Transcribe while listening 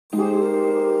I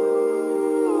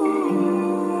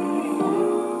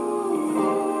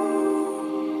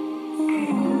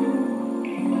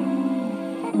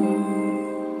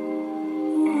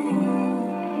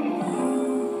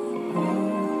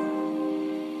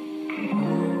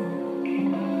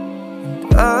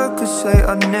could say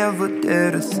I never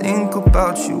dare to think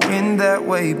about you in that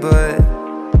way, but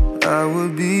I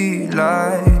would be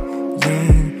lying.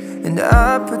 And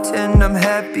I pretend I'm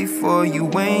happy for you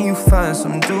when you find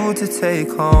some dude to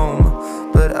take home.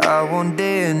 But I won't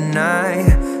deny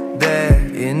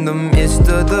that in the midst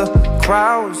of the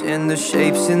crowds and the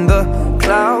shapes in the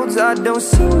clouds, I don't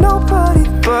see nobody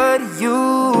but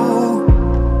you.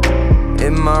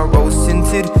 In my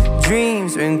rose-tinted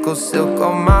dreams, wrinkled silk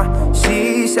on my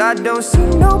sheets, I don't see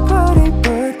nobody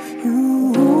but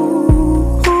you.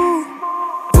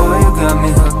 Boy, you got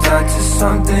me hooked on to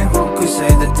something. Who could say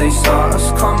that they saw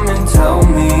us coming? Tell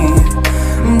me,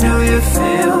 do you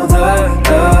feel the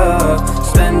love?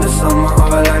 Spend a summer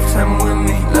or a lifetime with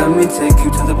me. Let me take you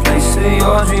to the place of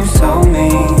your dreams. Tell me,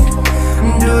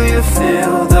 do you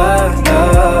feel the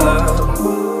love?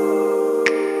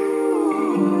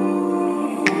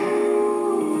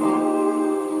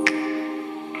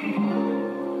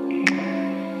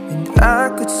 I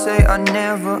could say I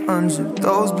never unzipped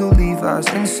those blue Levi's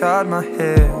inside my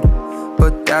head,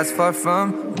 but that's far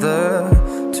from the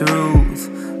truth.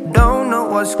 Don't know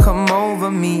what's come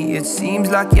over me. It seems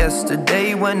like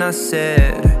yesterday when I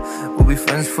said we'll be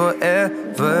friends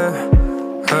forever.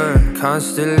 Her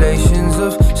constellations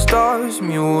of stars,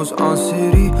 mules on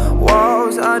city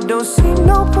walls. I don't see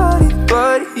nobody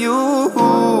but you.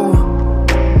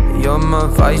 You're my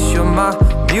vice, you're my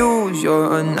muse, you're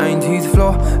a 19th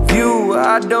floor view.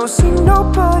 I don't see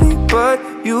nobody but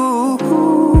you.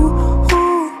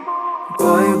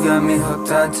 Boy, you got me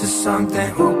hooked onto something.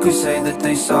 Who could say that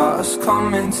they saw us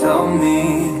coming? Tell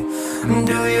me,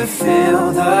 do you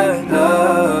feel the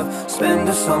love? Spend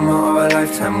a summer or a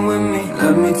lifetime with me.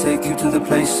 Let me take you to the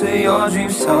place of your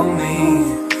dreams. Tell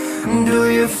me, do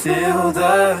you feel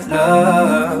the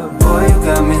love? Boy, you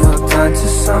got me hooked onto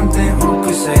something. Who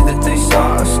could say that they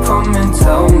saw us coming?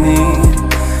 Tell me,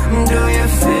 do you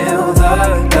feel the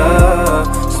love?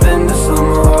 Spend a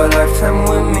summer or a lifetime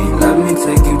with me. Let me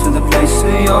take you to the place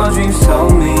of your dreams. Tell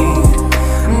me,